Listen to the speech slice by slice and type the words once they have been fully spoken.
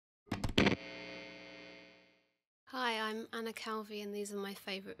I'm Calvi and these are my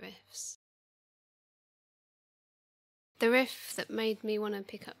favourite riffs. The riff that made me want to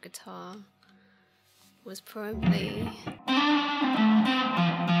pick up guitar was probably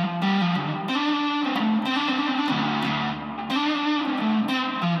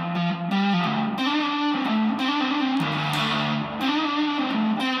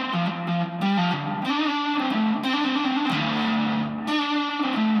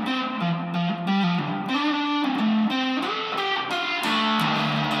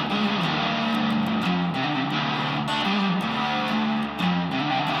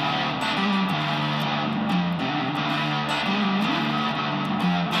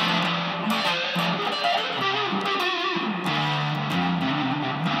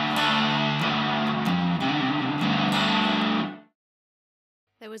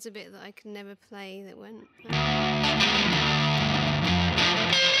there was a bit that I could never play that went.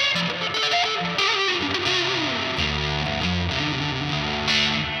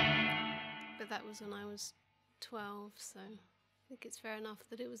 But that was when I was 12, so I think it's fair enough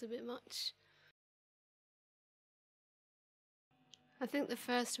that it was a bit much. I think the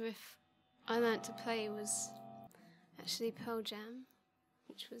first riff I learnt to play was actually Pearl Jam,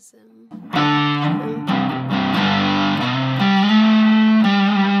 which was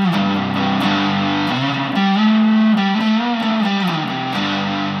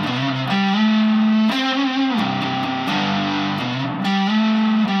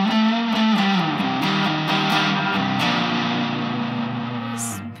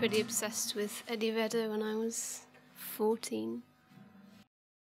pretty obsessed with Eddie Vedder when I was 14.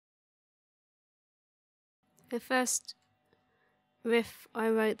 The first riff I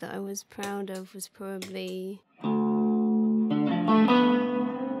wrote that I was proud of was probably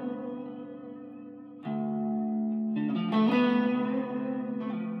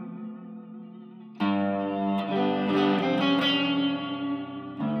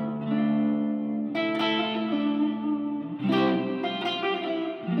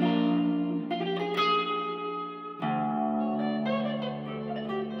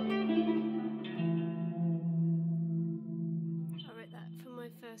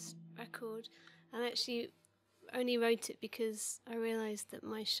first record, and actually only wrote it because I realised that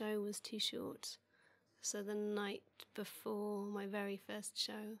my show was too short. So the night before my very first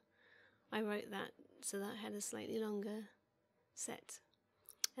show, I wrote that so that I had a slightly longer set,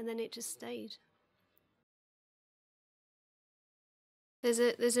 and then it just stayed. There's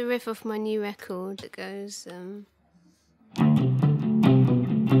a riff off my new record that goes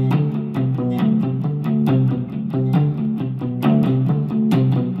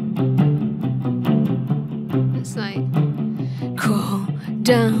it's like, crawl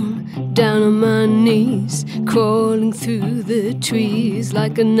down, down on my knees, crawling through the trees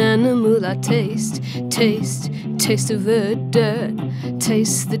like an animal. I taste of the dirt,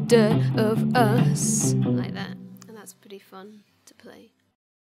 taste the dirt of us, like that, and that's pretty fun to play.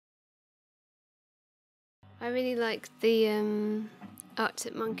 I really like the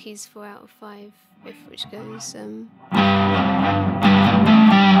Arctic Monkeys 4 out of 5 riff, which goes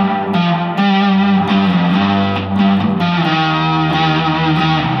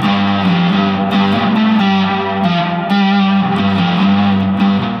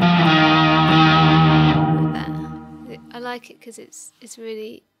I like it because it's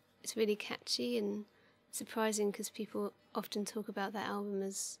really catchy and surprising, because people often talk about that album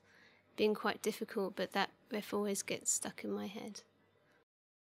as being quite difficult, but that riff always gets stuck in my head.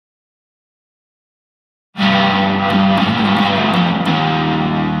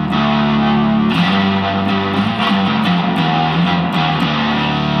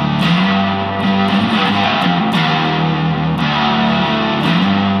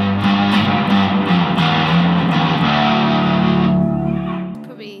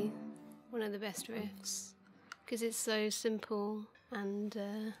 One of the best riffs, because it's so simple, and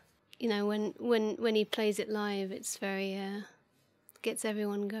you know, when he plays it live, it's very gets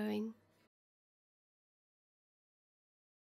everyone going.